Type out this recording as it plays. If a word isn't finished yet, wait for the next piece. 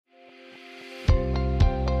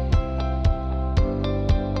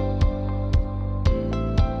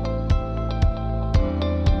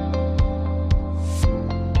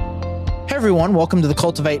everyone. Welcome to the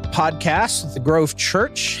Cultivate podcast with the Grove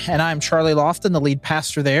Church. And I'm Charlie Lofton, the lead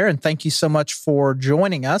pastor there. And thank you so much for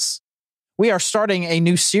joining us. We are starting a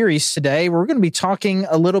new series today. We're going to be talking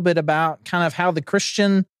a little bit about kind of how the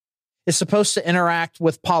Christian is supposed to interact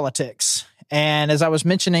with politics. And as I was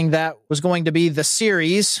mentioning, that was going to be the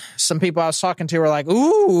series. Some people I was talking to were like,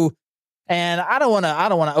 ooh, and I don't want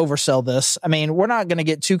to oversell this. I mean, we're not going to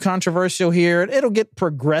get too controversial here. It'll get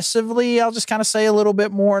progressively. I'll just kind of say a little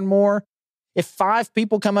bit more and more. If 5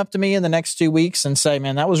 people come up to me in the next 2 weeks and say,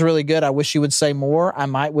 man, that was really good, I wish you would say more,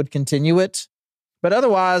 I would continue it. But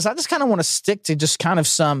otherwise, I just kind of want to stick to just kind of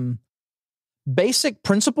some basic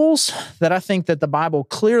principles that I think that the Bible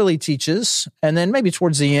clearly teaches. And then maybe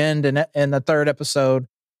towards the end and in the third episode,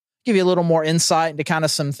 give you a little more insight into kind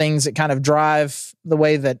of some things that kind of drive the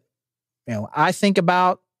way that, I think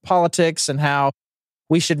about politics and how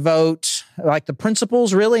we should vote, like the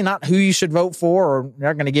principles, really, not who you should vote for, or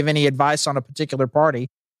not going to give any advice on a particular party,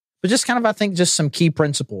 but just kind of, I think, just some key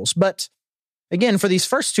principles. But again, for these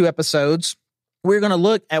first 2 episodes, we're going to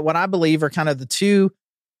look at what I believe are kind of the 2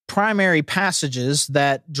 primary passages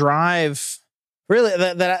that drive, really,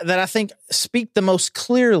 that I think speak the most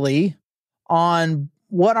clearly on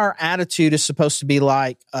what our attitude is supposed to be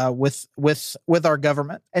like with our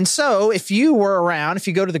government. And so if you were around, if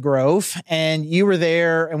you go to the Grove and you were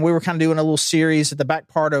there and we were kind of doing a little series at the back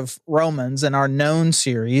part of Romans in our known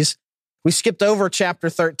series, we skipped over chapter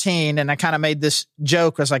 13 and I kind of made this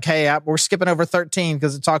joke. I was like, hey, we're skipping over 13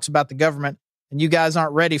 because it talks about the government and you guys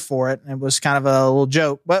aren't ready for it. And it was kind of a little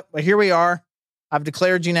joke, but here we are. I've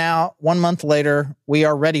declared you now 1 month later, we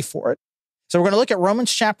are ready for it. So we're going to look at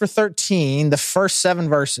Romans chapter 13, the first 7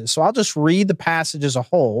 verses. So I'll just read the passage as a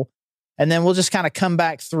whole, and then we'll just kind of come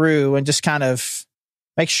back through and just kind of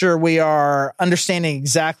make sure we are understanding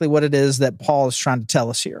exactly what it is that Paul is trying to tell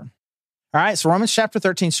us here. All right, so Romans chapter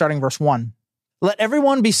 13, starting verse 1. Let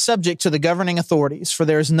everyone be subject to the governing authorities, for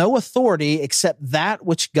there is no authority except that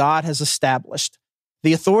which God has established.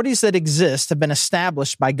 The authorities that exist have been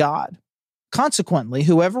established by God. Consequently,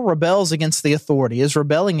 whoever rebels against the authority is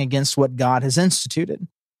rebelling against what God has instituted,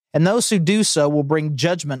 and those who do so will bring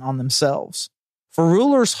judgment on themselves. For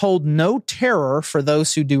rulers hold no terror for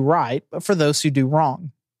those who do right, but for those who do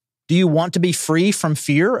wrong. Do you want to be free from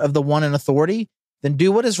fear of the one in authority? Then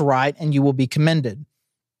do what is right, and you will be commended.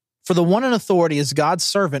 For the one in authority is God's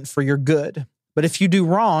servant for your good. But if you do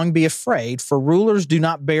wrong, be afraid, for rulers do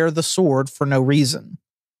not bear the sword for no reason.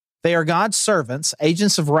 They are God's servants,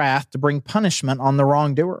 agents of wrath to bring punishment on the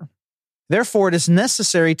wrongdoer. Therefore, it is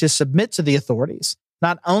necessary to submit to the authorities,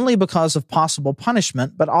 not only because of possible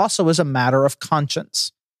punishment, but also as a matter of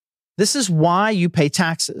conscience. This is why you pay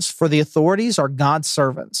taxes, for the authorities are God's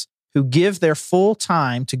servants, who give their full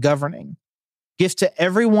time to governing. Give to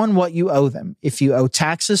everyone what you owe them. If you owe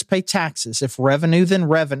taxes, pay taxes. If revenue, then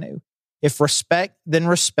revenue. If respect, then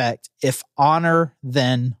respect. If honor,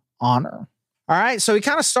 then honor. All right, so he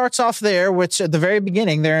kind of starts off there, which at the very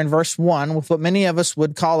beginning there in verse 1, with what many of us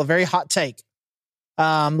would call a very hot take.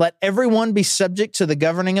 Let everyone be subject to the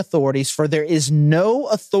governing authorities, for there is no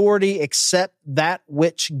authority except that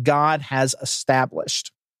which God has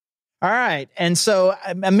established. All right, and so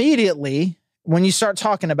immediately when you start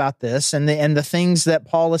talking about this and the things that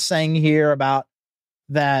Paul is saying here about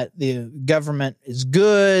that the government is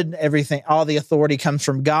good, everything, all the authority comes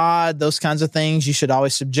from God, those kinds of things. You should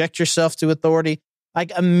always subject yourself to authority.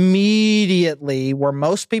 Like immediately where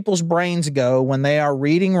most people's brains go when they are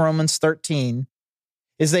reading Romans 13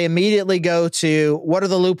 is they immediately go to what are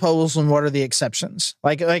the loopholes and what are the exceptions?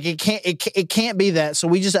 Like it can't be that. So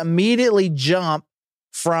we just immediately jump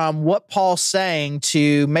from what Paul's saying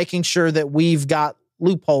to making sure that we've got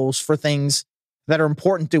loopholes for things that are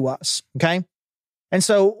important to us. Okay. And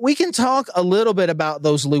so we can talk a little bit about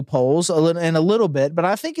those loopholes in a little bit, but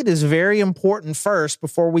I think it is very important first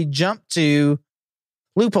before we jump to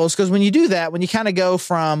loopholes, because when you do that, when you kind of go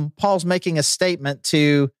from Paul's making a statement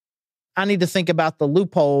to I need to think about the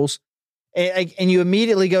loopholes, and you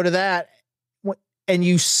immediately go to that, and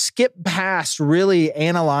you skip past really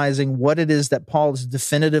analyzing what it is that Paul is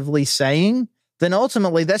definitively saying, then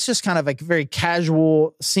ultimately that's just kind of a very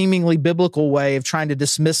casual, seemingly biblical way of trying to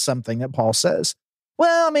dismiss something that Paul says.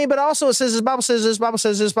 Well, I mean, but also it says this, Bible says this, Bible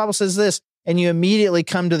says this, Bible says this, and you immediately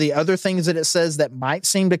come to the other things that it says that might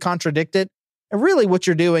seem to contradict it. And really what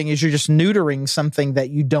you're doing is you're just neutering something that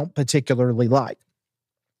you don't particularly like.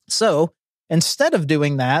 So instead of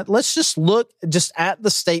doing that, let's just look just at the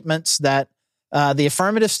statements that, the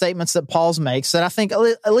affirmative statements that Paul's makes that I think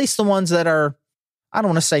at least the ones that are, I don't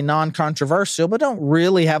want to say non-controversial, but don't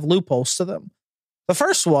really have loopholes to them. The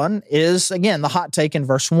first one is, again, the hot take in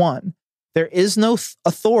verse 1. There is no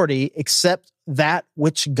authority except that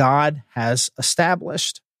which God has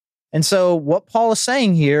established. And so what Paul is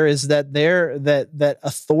saying here is that that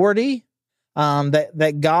authority,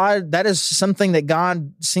 that God, that is something that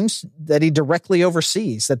God seems that he directly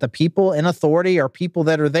oversees, that the people in authority are people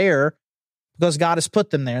that are there because God has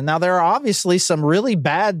put them there. Now, there are obviously some really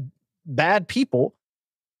bad people,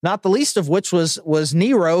 not the least of which was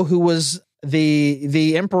Nero, who was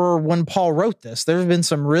the emperor when Paul wrote this. There have been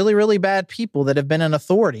some really, really bad people that have been in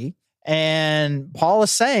authority. And Paul is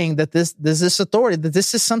saying that this authority, that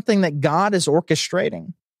this is something that God is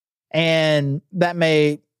orchestrating. And that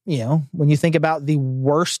may, when you think about the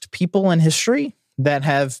worst people in history that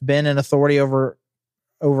have been in authority over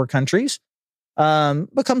countries,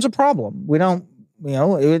 becomes a problem. We don't,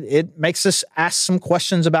 it makes us ask some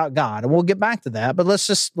questions about God, and we'll get back to that. But let's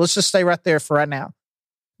just stay right there for right now.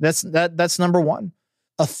 That's number one.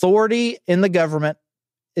 Authority in the government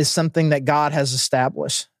is something that God has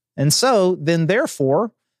established. And so then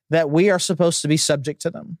therefore that we are supposed to be subject to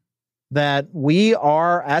them, that we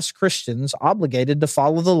are as Christians obligated to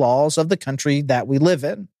follow the laws of the country that we live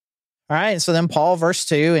in. All right. And so then Paul, verse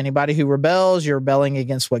 2, anybody who rebels, you're rebelling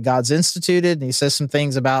against what God's instituted. And he says some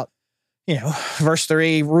things about, verse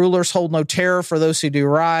 3, rulers hold no terror for those who do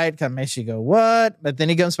right. Kind of makes you go, what? But then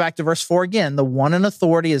he comes back to verse 4 again. The one in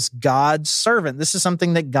authority is God's servant. This is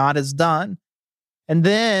something that God has done. And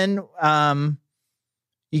then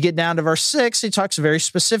you get down to verse 6, he talks very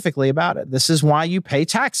specifically about it. This is why you pay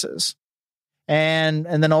taxes. And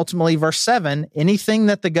then ultimately verse 7, anything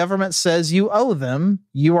that the government says you owe them,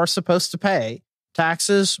 you are supposed to pay.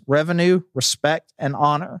 Taxes, revenue, respect, and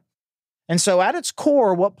honor. And so at its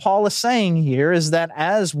core, what Paul is saying here is that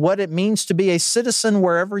as what it means to be a citizen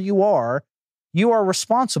wherever you are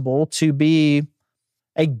responsible to be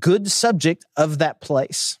a good subject of that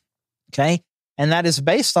place. Okay? And that is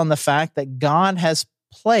based on the fact that God has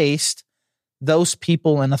placed those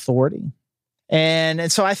people in authority. And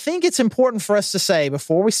so I think it's important for us to say,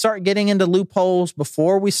 before we start getting into loopholes,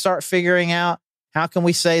 before we start figuring out how can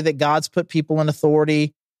we say that God's put people in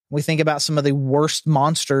authority, we think about some of the worst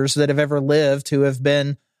monsters that have ever lived who have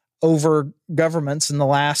been over governments in the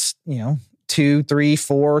last, 2, 3,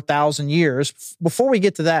 4,000 years. Before we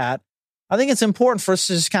get to that, I think it's important for us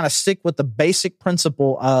to just kind of stick with the basic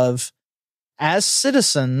principle of, as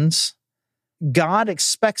citizens, God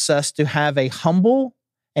expects us to have a humble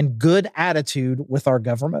and good attitude with our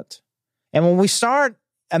government. And when we start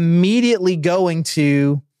immediately going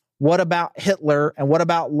to, what about Hitler and what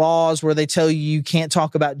about laws where they tell you can't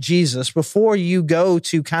talk about Jesus, before you go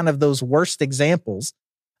to kind of those worst examples,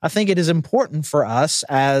 I think it is important for us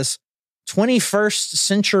as 21st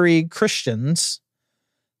century Christians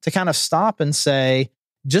to kind of stop and say,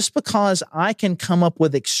 just because I can come up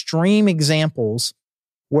with extreme examples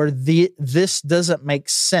where this doesn't make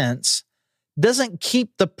sense, doesn't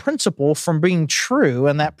keep the principle from being true,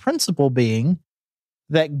 and that principle being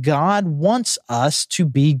that God wants us to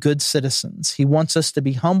be good citizens. He wants us to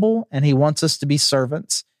be humble, and he wants us to be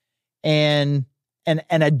servants. And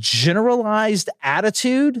a generalized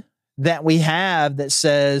attitude that we have that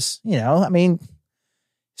says,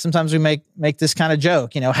 sometimes we make this kind of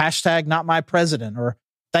joke, hashtag not my president, or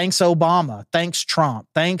thanks Obama, thanks Trump,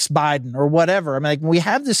 thanks Biden, or whatever. We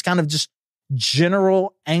have this kind of just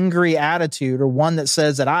general angry attitude, or one that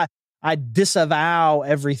says that I disavow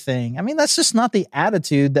everything. That's just not the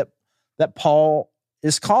attitude that Paul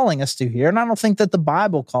is calling us to here. And I don't think that the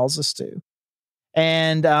Bible calls us to.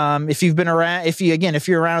 And if you've been around, if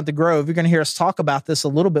you're around at the Grove, you're going to hear us talk about this a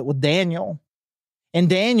little bit with Daniel. In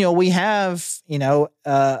Daniel, we have,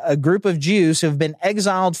 a group of Jews who have been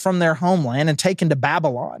exiled from their homeland and taken to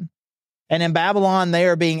Babylon. And in Babylon, they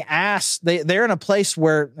are being asked, they're in a place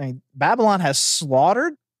where Babylon has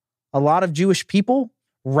slaughtered a lot of Jewish people,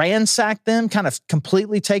 ransacked them, kind of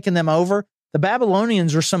completely taken them over. The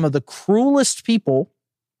Babylonians are some of the cruelest people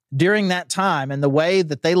during that time, and the way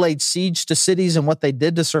that they laid siege to cities and what they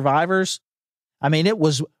did to survivors. It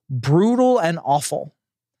was brutal and awful.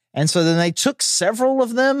 And so then they took several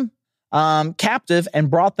of them captive and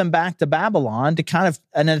brought them back to Babylon to kind of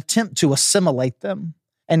an attempt to assimilate them.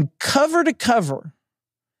 And cover to cover,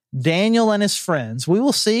 Daniel and his friends, we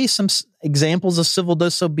will see some examples of civil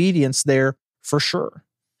disobedience there for sure.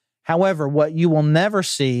 However, what you will never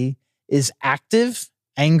see is active,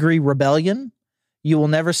 angry rebellion. You will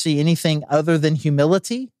never see anything other than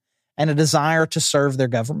humility and a desire to serve their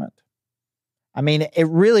government. It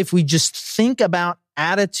really, if we just think about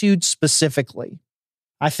attitude specifically,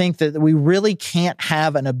 I think that we really can't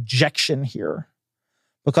have an objection here.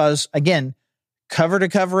 Because again, cover to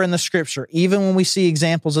cover in the scripture, even when we see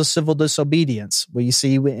examples of civil disobedience, what you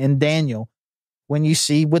see in Daniel, when you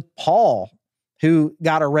see with Paul, who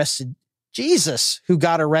got arrested, Jesus, who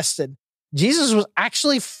got arrested. Jesus was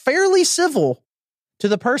actually fairly civil to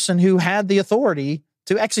the person who had the authority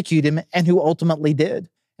to execute him and who ultimately did.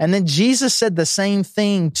 And then Jesus said the same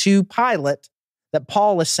thing to Pilate that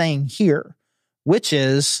Paul is saying here, which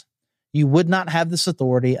is, you would not have this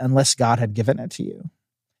authority unless God had given it to you.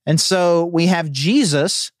 And so we have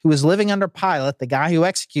Jesus, who is living under Pilate, the guy who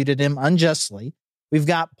executed him unjustly. We've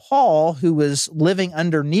got Paul, who was living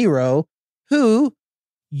under Nero, who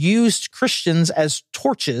used Christians as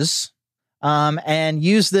torches and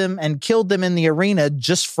used them and killed them in the arena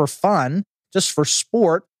just for fun, just for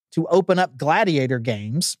sport, to open up gladiator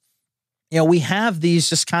games. We have these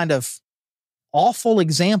just kind of awful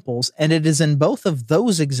examples, and it is in both of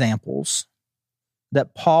those examples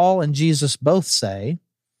that Paul and Jesus both say,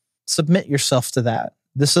 submit yourself to that.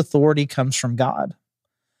 This authority comes from God.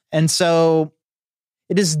 And so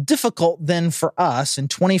it is difficult then for us in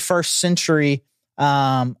 21st century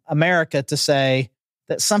America to say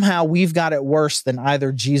that somehow we've got it worse than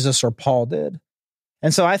either Jesus or Paul did.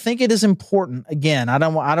 And so I think it is important. Again, I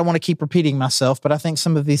don't want to keep repeating myself, but I think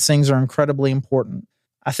some of these things are incredibly important.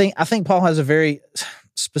 I think Paul has a very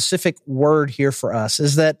specific word here for us,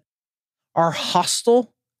 is that our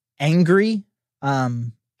hostile, angry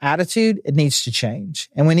attitude, it needs to change.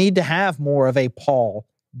 And we need to have more of a Paul,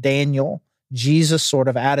 Daniel, Jesus sort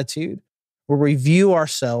of attitude where we view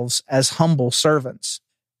ourselves as humble servants.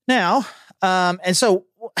 Now, and so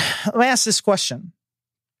let me ask this question.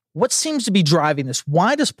 What seems to be driving this?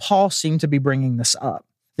 Why does Paul seem to be bringing this up?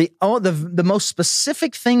 The most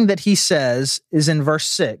specific thing that he says is in verse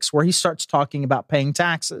 6, where he starts talking about paying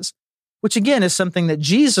taxes, which again is something that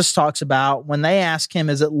Jesus talks about when they ask him,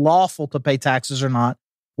 is it lawful to pay taxes or not?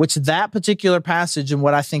 Which that particular passage and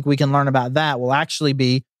what I think we can learn about that will actually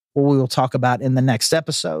be what we will talk about in the next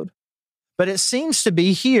episode. But it seems to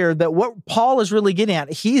be here that what Paul is really getting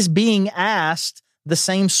at, he's being asked the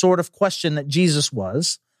same sort of question that Jesus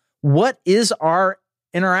was. What is our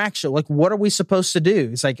interaction? Like, what are we supposed to do?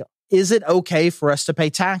 It's like, is it okay for us to pay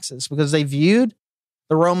taxes? Because they viewed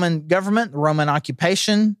the Roman government, the Roman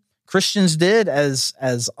occupation, Christians did as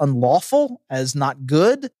unlawful, as not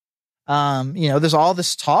good. There's all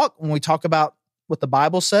this talk when we talk about what the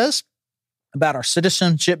Bible says about our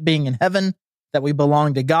citizenship being in heaven, that we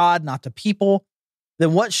belong to God, not to people.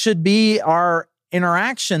 Then what should be our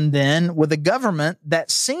interaction then with a government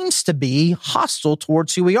that seems to be hostile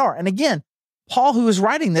towards who we are? And again, Paul, who is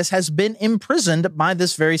writing this, has been imprisoned by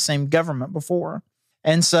this very same government before.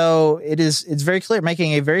 And so it's very clear,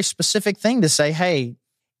 making a very specific thing to say, hey,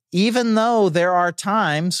 even though there are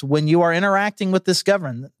times when you are interacting with this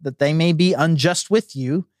government that they may be unjust with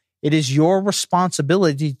you, it is your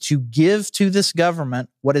responsibility to give to this government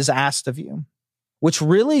what is asked of you, which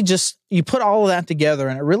really just, you put all of that together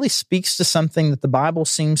and it really speaks to something that the Bible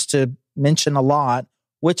seems to mention a lot,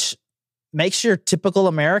 which makes your typical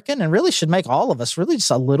American and really should make all of us really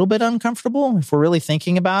just a little bit uncomfortable if we're really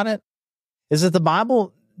thinking about it, is that the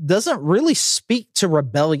Bible doesn't really speak to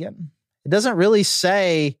rebellion. It doesn't really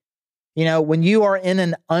say, when you are in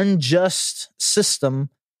an unjust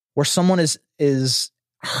system where someone is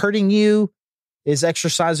hurting you, is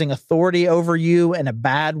exercising authority over you in a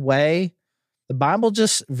bad way, the Bible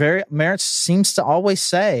just seems to always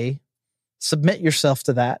say, submit yourself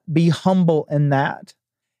to that, be humble in that,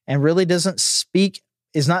 and really does not speak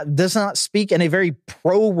in a very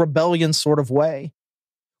pro-rebellion sort of way,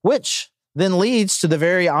 which then leads to the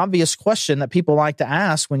very obvious question that people like to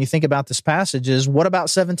ask when you think about this passage is, what about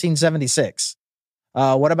 1776?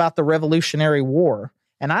 What about the Revolutionary War?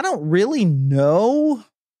 And I don't really know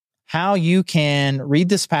how you can read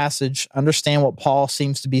this passage, understand what Paul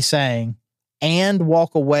seems to be saying, and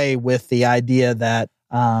walk away with the idea that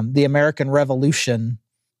the American Revolution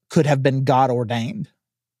could have been God ordained.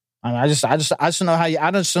 I just don't know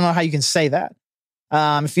how you can say that.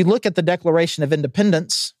 If you look at the Declaration of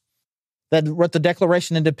Independence, what the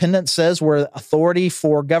Declaration of Independence says, where authority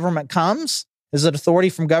for government comes, is that authority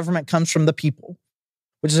from government comes from the people,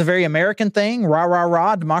 which is a very American thing. Rah, rah,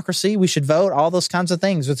 rah, democracy, we should vote, all those kinds of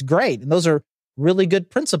things. It's great. And those are really good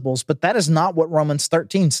principles, but that is not what Romans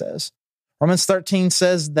 13 says. Romans 13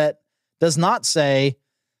 does not say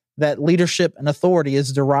that leadership and authority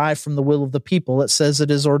is derived from the will of the people. It says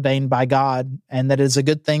it is ordained by God and that it is a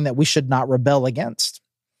good thing that we should not rebel against.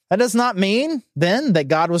 That does not mean then that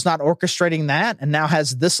God was not orchestrating that and now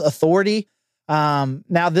has this authority.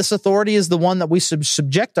 Now this authority is the one that we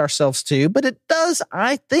subject ourselves to, but it does,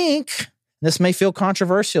 I think, this may feel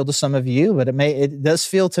controversial to some of you, but it does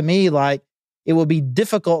feel to me like it would be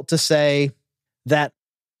difficult to say that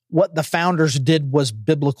what the founders did was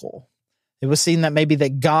biblical. It was seen that maybe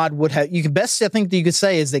that God would have, you could best, I think that you could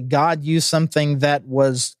say is that God used something that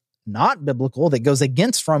was not biblical, that goes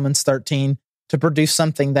against Romans 13 to produce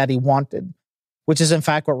something that he wanted, which is in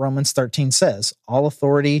fact what Romans 13 says. All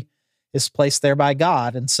authority is placed there by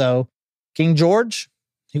God. And so King George,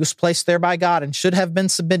 he was placed there by God and should have been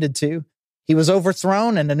submitted to. He was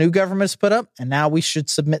overthrown and a new government is put up, and now we should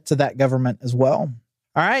submit to that government as well.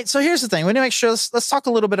 All right, so here's the thing. We need to make sure, let's talk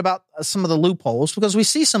a little bit about some of the loopholes, because we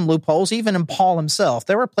see some loopholes even in Paul himself.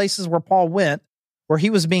 There were places where Paul went where he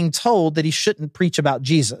was being told that he shouldn't preach about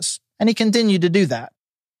Jesus, and he continued to do that.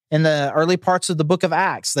 In the early parts of the book of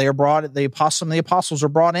Acts, the apostles are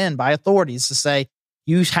brought in by authorities to say,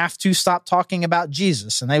 you have to stop talking about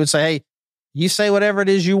Jesus. And they would say, hey, you say whatever it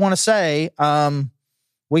is you want to say.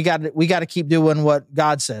 We got to keep doing what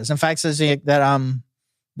God says. In fact, it says that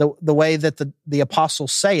the way that the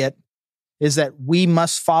apostles say it is that we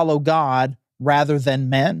must follow God rather than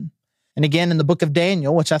men. And again, in the book of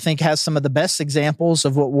Daniel, which I think has some of the best examples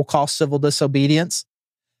of what we'll call civil disobedience,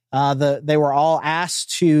 they were all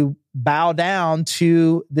asked to bow down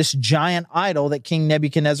to this giant idol that King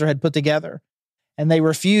Nebuchadnezzar had put together. And they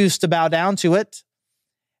refused to bow down to it.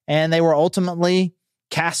 And they were ultimately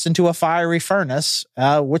cast into a fiery furnace,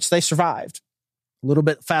 which they survived.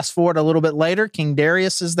 Fast forward a little bit later, King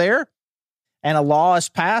Darius is there, and a law is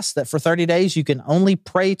passed that for 30 days you can only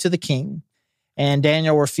pray to the king. And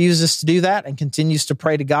Daniel refuses to do that and continues to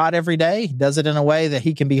pray to God every day. He does it in a way that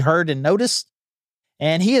he can be heard and noticed.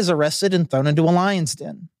 And he is arrested and thrown into a lion's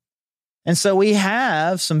den. And so we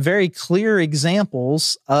have some very clear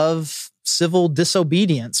examples of civil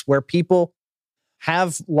disobedience where people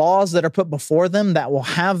have laws that are put before them that will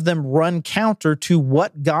have them run counter to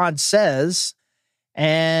what God says,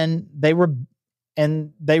 and they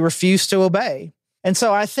refuse to obey. And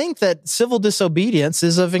so I think that civil disobedience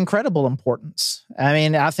is of incredible importance. I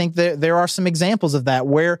mean, I think there are some examples of that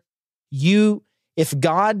where if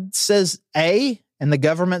God says A and the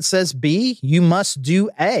government says B, you must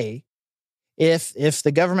do A. If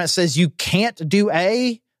the government says you can't do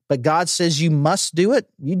A, but God says you must do it,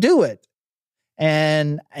 you do it.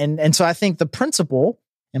 And so I think the principle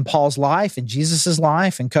in Paul's life and Jesus's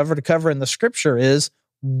life and cover to cover in the scripture is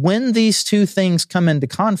when these two things come into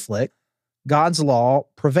conflict, God's law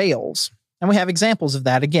prevails. And we have examples of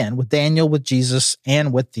that again with Daniel, with Jesus,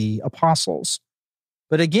 and with the apostles.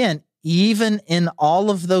 But again, even in all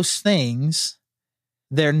of those things,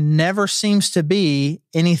 there never seems to be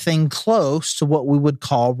anything close to what we would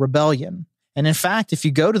call rebellion. And in fact, if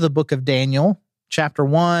you go to the book of Daniel, chapter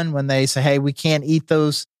 1, when they say, hey, we can't eat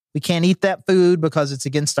that food because it's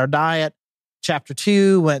against our diet. Chapter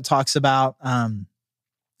 2, when it talks about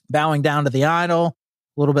bowing down to the idol.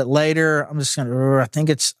 A little bit later, I think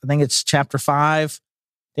it's chapter 5,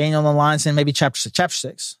 Daniel in the lion's den, maybe chapter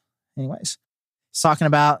 6. Anyways, it's talking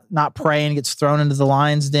about not praying, gets thrown into the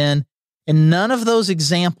lion's den. In none of those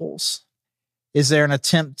examples is there an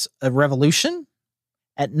attempt of revolution.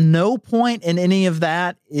 At no point in any of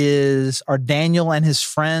that are Daniel and his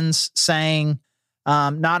friends saying,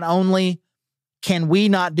 not only can we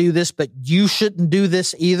not do this, but you shouldn't do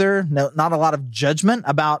this either. No, not a lot of judgment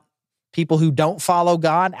about people who don't follow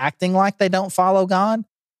God, acting like they don't follow God.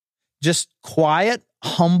 Just quiet,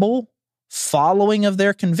 humble following of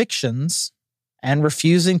their convictions and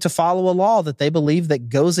refusing to follow a law that they believe that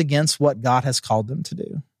goes against what God has called them to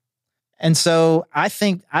do. And so I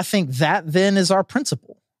think that then is our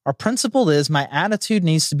principle. Our principle is my attitude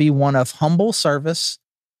needs to be one of humble service,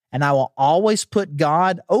 and I will always put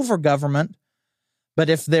God over government. But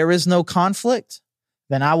if there is no conflict,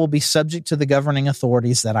 then I will be subject to the governing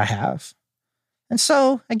authorities that I have. And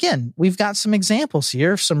so, again, we've got some examples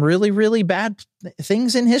here of some really, really bad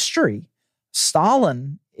things in history.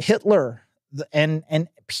 Stalin, Hitler, and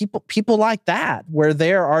people like that, where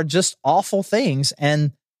there are just awful things,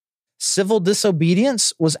 and civil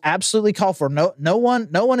disobedience was absolutely called for. No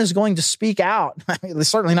one is going to speak out. I mean,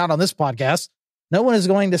 certainly not on this podcast. No one is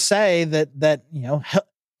going to say that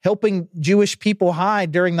helping Jewish people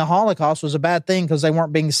hide during the Holocaust was a bad thing because they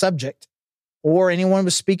weren't being subject, or anyone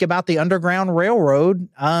would speak about the Underground Railroad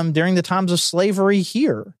during the times of slavery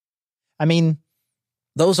here. I mean,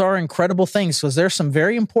 those are incredible things because there's some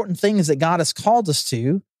very important things that God has called us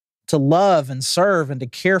to love and serve and to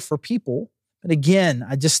care for people. But again,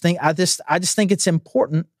 I just think it's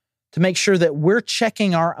important to make sure that we're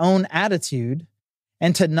checking our own attitude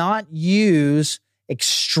and to not use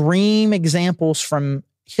extreme examples from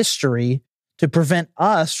history to prevent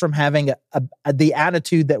us from having the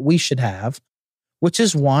attitude that we should have, which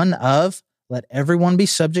is one of let everyone be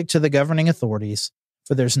subject to the governing authorities,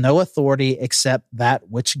 for there's no authority except that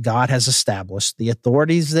which God has established. The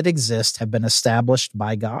authorities that exist have been established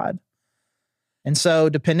by God. And so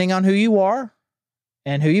depending on who you are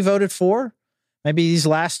and who you voted for, maybe these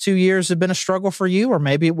last 2 years have been a struggle for you, or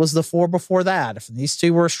maybe it was the 4 before that. If these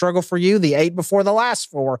 2 were a struggle for you, the 8 before the last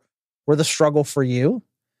 4 were the struggle for you.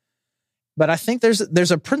 But I think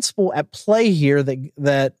there's a principle at play here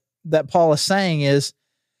that Paul is saying is,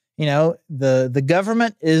 the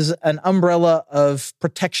government is an umbrella of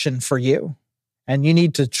protection for you, and you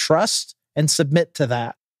need to trust and submit to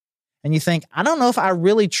that. And you think, I don't know if I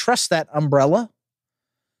really trust that umbrella,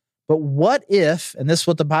 but what if, and this is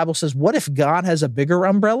what the Bible says, what if God has a bigger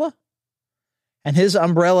umbrella and his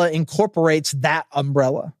umbrella incorporates that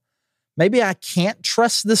umbrella? Maybe I can't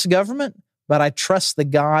trust this government, but I trust the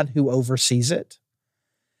God who oversees it.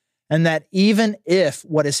 And that even if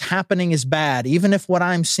what is happening is bad, even if what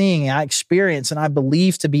I'm seeing, I experience and I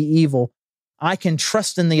believe to be evil, I can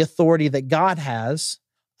trust in the authority that God has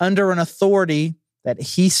under an authority that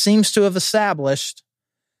he seems to have established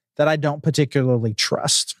that I don't particularly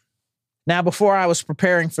trust. Now, before I was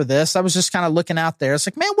preparing for this, I was just kind of looking out there. It's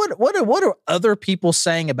like, man, what are other people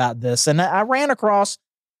saying about this? And I ran across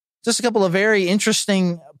just a couple of very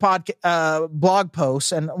interesting blog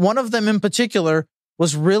posts. And one of them in particular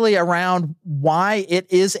was really around why it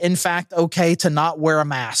is, in fact, okay to not wear a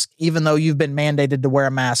mask, even though you've been mandated to wear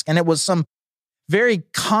a mask. And it was some very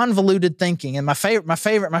convoluted thinking. And my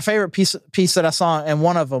favorite piece that I saw in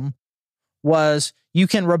one of them was, you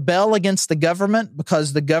can rebel against the government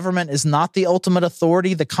because the government is not the ultimate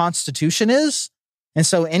authority, the Constitution is. And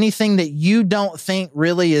so anything that you don't think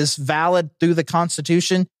really is valid through the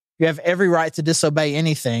Constitution, you have every right to disobey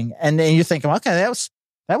anything. And then you're thinking, okay, that's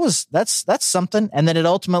something. And then it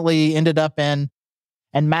ultimately ended up in,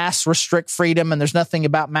 and masks restrict freedom, and there's nothing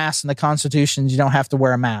about masks in the Constitution. You don't have to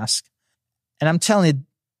wear a mask. And I'm telling you,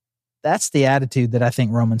 that's the attitude that I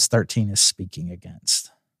think Romans 13 is speaking against.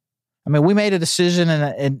 I mean, we made a decision,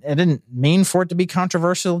 and it didn't mean for it to be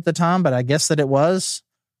controversial at the time, but I guess that it was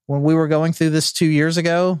when we were going through this 2 years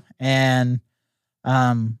ago. And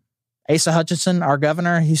Asa Hutchinson, our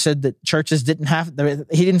governor, he said that churches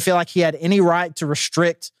he didn't feel like he had any right to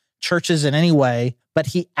restrict churches in any way, but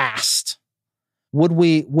he asked,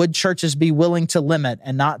 would churches be willing to limit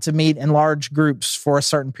and not to meet in large groups for a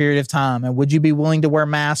certain period of time? And would you be willing to wear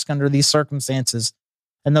masks under these circumstances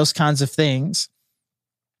and those kinds of things?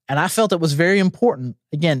 And I felt it was very important,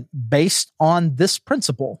 again, based on this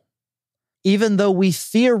principle. Even though we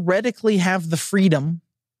theoretically have the freedom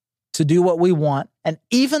to do what we want, and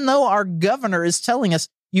even though our governor is telling us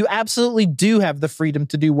you absolutely do have the freedom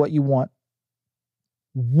to do what you want,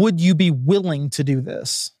 would you be willing to do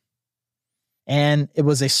this? And it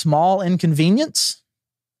was a small inconvenience.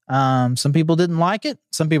 Some people didn't like it.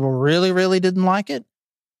 Some people really, really didn't like it.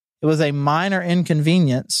 It was a minor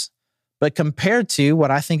inconvenience. But compared to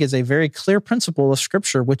what I think is a very clear principle of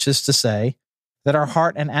Scripture, which is to say that our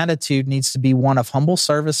heart and attitude needs to be one of humble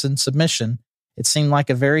service and submission, it seemed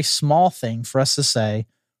like a very small thing for us to say,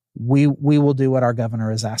 we will do what our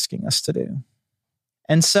governor is asking us to do.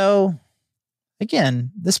 And so,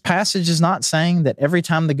 again, this passage is not saying that every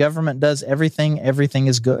time the government does everything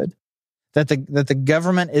is good. That the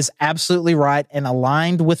government is absolutely right and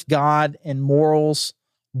aligned with God and morals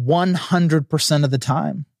 100% of the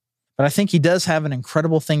time. But I think he does have an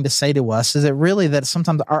incredible thing to say to us, is that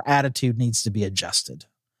sometimes our attitude needs to be adjusted.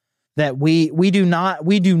 That we do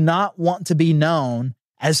not want to be known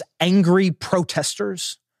as angry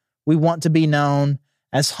protesters. We want to be known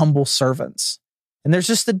as humble servants. And there's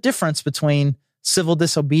just a difference between civil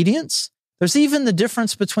disobedience. There's even the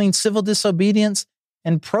difference between civil disobedience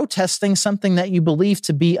and protesting something that you believe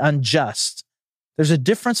to be unjust. There's a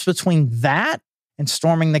difference between that and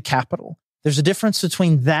storming the Capitol. There's a difference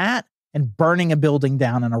between that and burning a building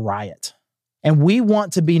down in a riot. And we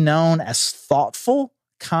want to be known as thoughtful,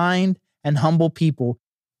 kind, and humble people,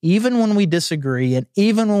 even when we disagree, and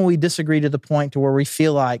even when we disagree to the point to where we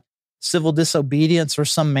feel like civil disobedience or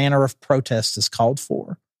some manner of protest is called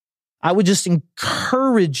for. I would just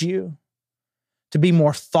encourage you to be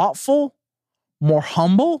more thoughtful, more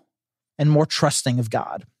humble, and more trusting of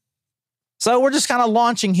God. So we're just kind of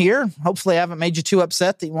launching here. Hopefully I haven't made you too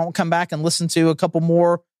upset that you won't come back and listen to a couple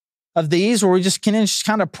more of these where we just can just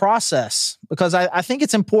kind of process, because I think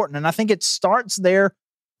it's important. And I think it starts there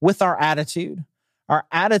with our attitude. Our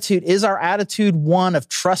attitude, is our attitude one of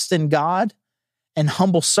trust in God and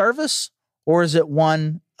humble service, or is it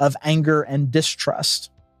one of anger and distrust?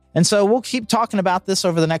 And so we'll keep talking about this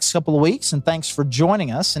over the next couple of weeks, and thanks for joining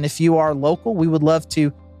us. And if you are local, we would love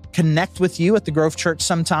to connect with you at the Grove Church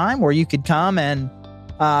sometime, where you could come and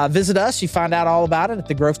visit us. You find out all about it at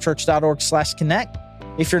thegrovechurch.org/connect.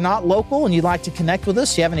 If you're not local and you'd like to connect with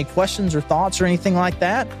us, you have any questions or thoughts or anything like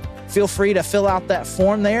that, feel free to fill out that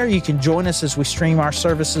form there. You can join us as we stream our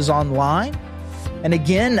services online. And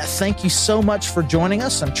again, thank you so much for joining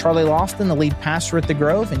us. I'm Charlie Lofton, the lead pastor at the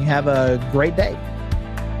Grove, and you have a great day.